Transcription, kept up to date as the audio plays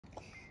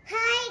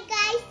Hi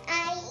guys,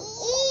 I'm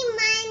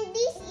Iman.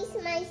 This is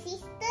my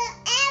sister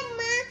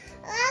Emma.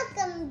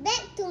 Welcome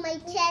back to my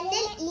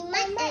channel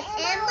Iman and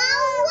Emma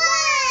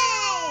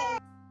World.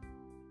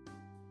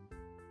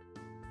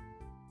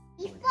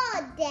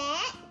 Before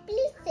that,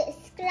 please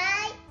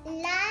subscribe,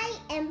 like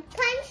and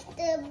punch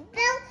the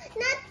bell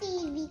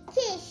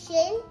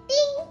notification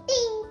ting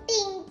ting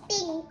ting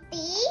ting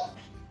ting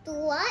to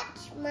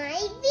watch my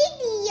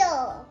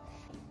video.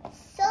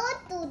 So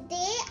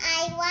today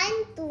I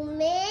want to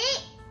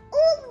make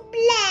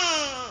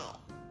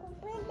OOBLECK.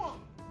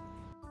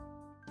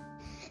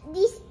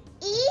 This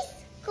is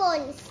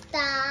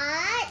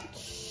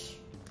cornstarch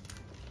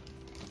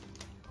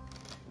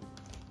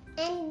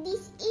and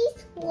this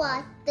is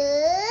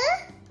water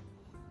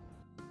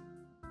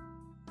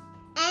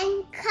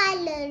and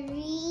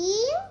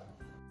coloring.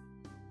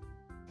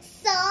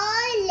 So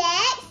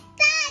let's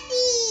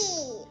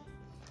study.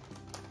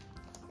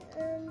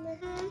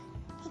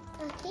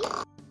 Okay.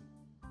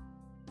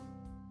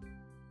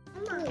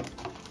 Emma.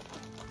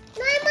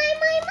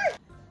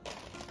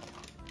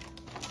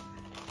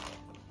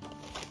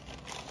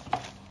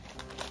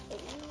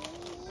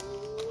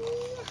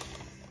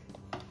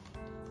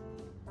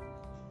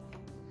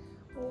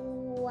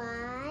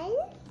 One.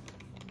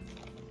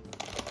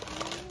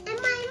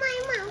 Emma,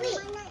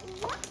 wait.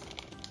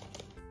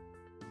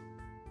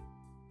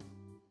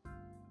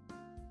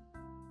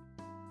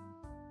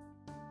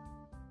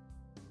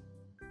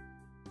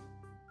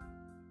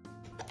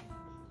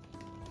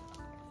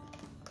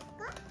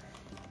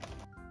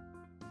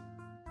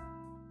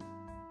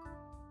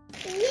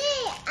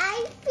 Yay!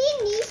 I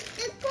finished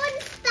the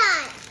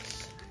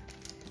cornstarch.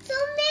 So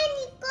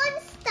many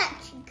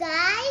cornstarch,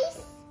 guys.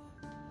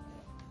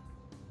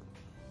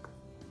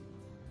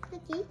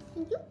 Okay,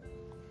 thank you.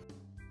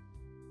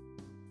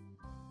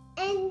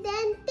 And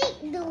then take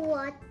the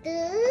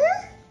water.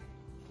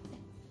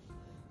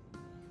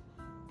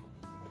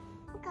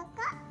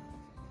 Kakak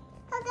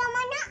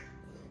mana?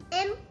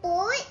 And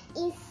put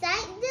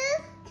inside the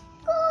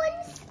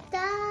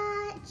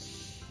cornstarch.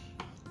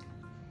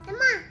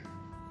 Emma.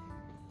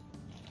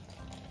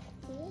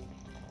 Okay.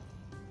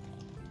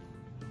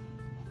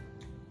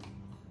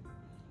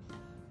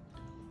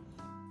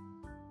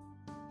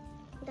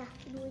 Dah,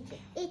 2 je.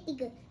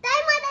 3.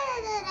 Timer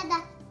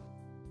dah.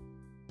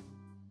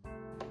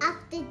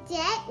 After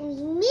that, we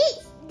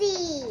mix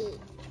it.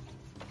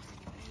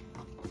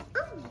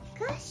 Oh my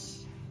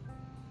gosh.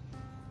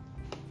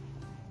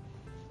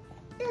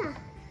 Dah.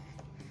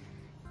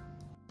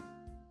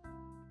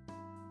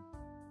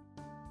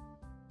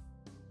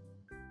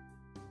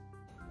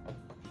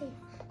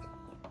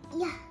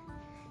 Yeah.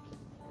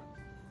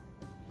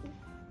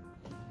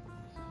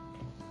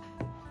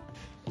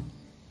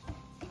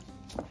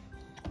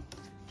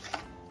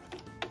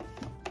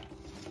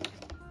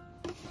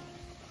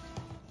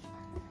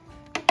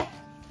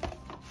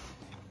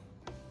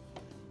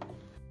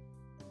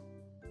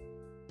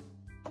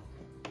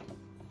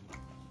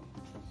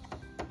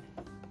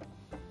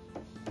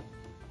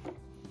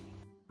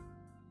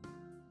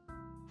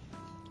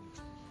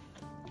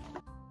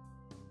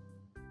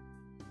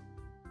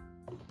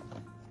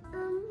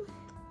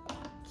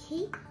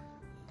 Okay.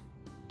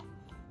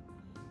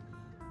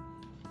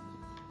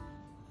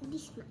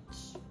 This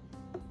much.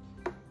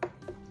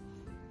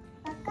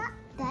 Kakak,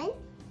 done?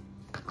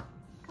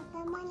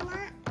 Kakak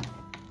mana?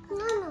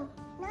 No,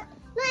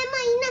 Emma,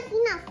 enough.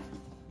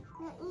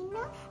 Not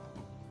enough.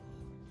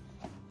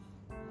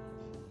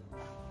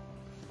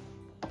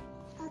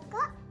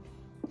 Kakak?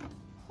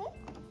 Hey?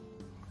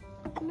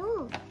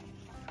 No.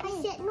 I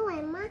said no,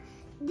 Emma.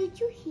 Did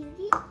you hear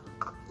it?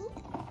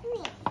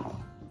 Wait.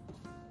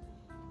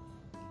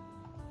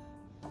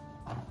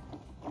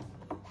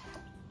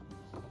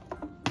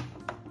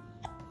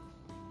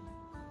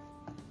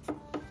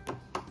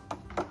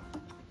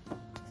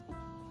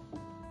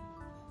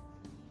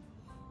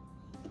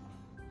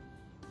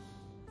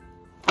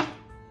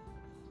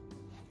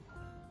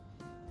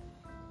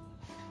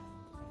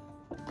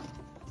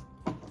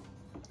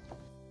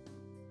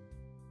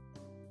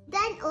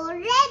 Done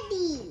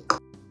already.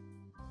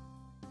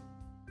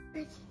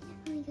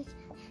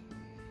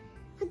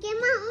 Okay,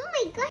 Ma. Oh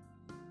my God.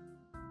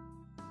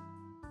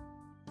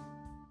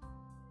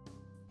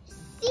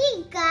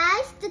 See,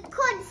 guys, the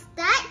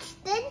cornstarch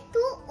turned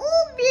to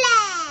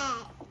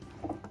OOBLECK.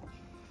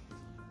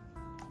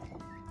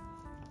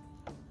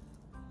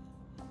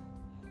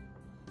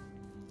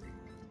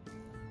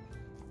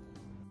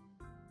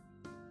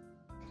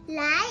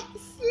 Like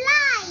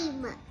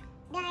slime.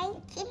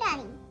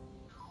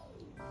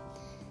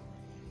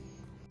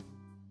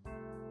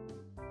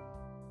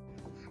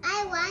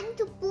 I want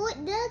to put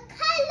the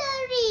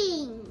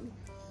coloring.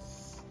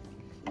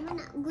 Emma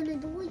nak guna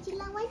 2 je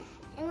lah, Wan.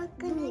 Emma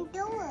kena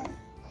 2.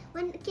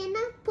 Can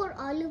I pour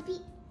all of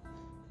it?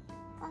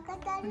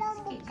 Kakak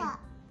dalam buka.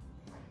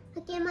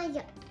 Okay, Emma,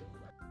 jap.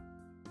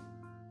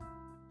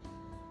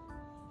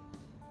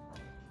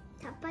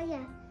 Tak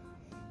payah.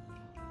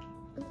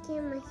 Okay,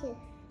 Emma, here.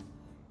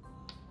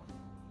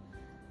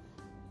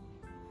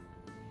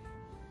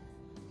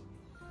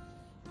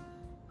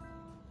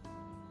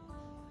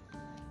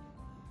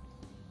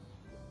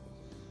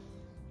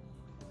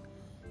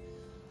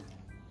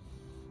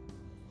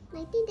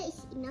 I think that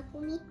is enough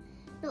for me.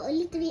 No, a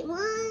little bit more.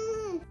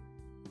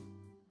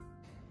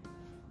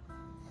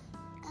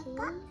 Okay.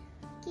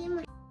 Okay,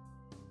 Ma.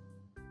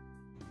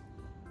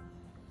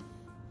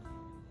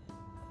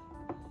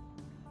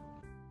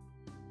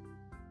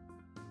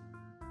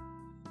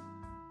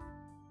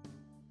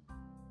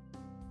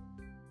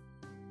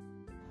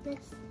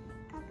 Next.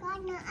 Kakak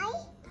nak air?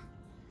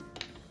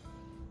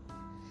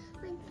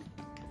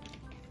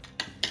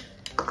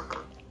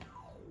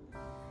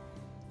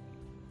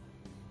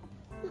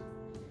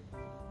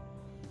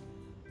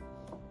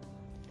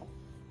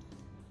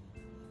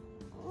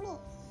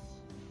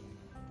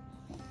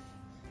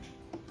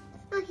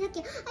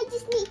 Okay. I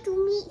just need 2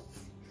 mix.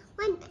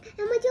 One.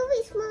 How much of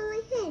it is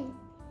my hand?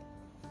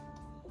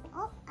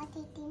 Oh, I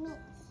take 2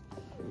 mix.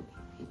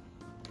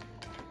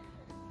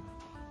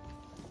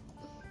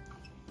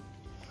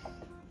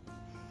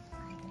 I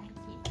like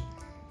it.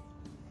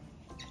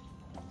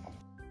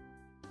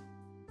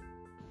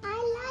 I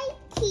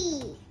like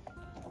it.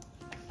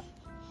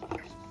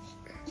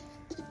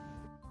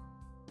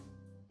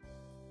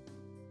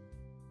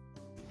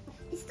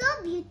 It's so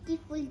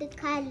beautiful, the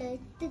color.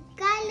 The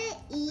color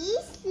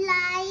is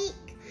like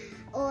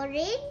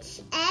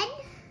orange and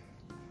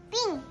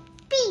pink.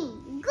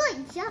 Pink.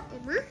 Good job,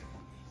 Emma.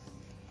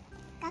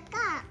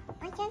 Kakak,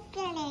 macam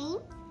lain?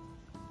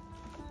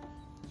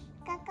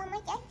 Kakak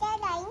macam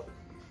lain?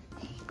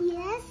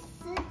 Yes.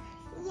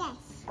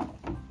 Yes.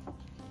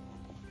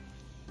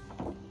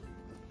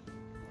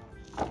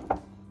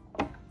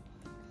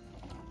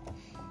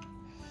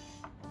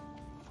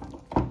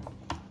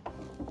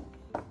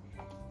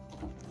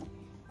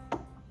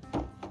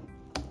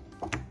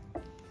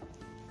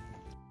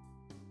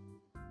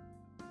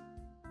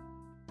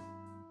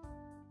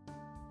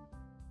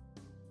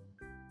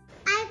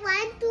 I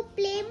want to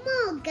play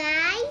more,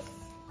 guys.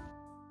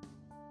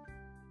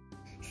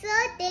 So,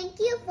 thank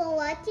you for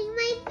watching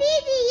my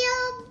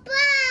video.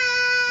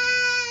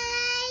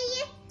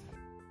 Bye.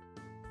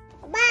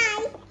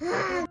 Bye.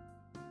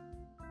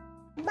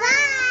 Bye.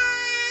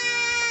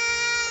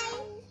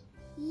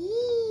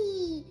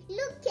 Yee,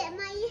 look at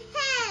my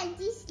hand.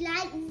 It's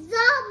like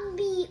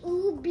zombie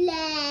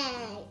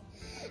OOBLECK.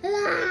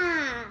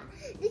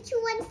 Did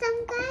you want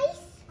some,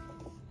 guys?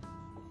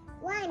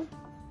 One.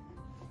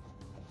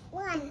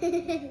 One.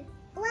 Did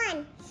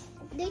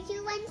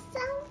you want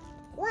some?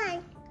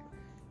 One.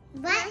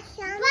 Bye.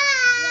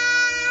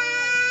 Bye.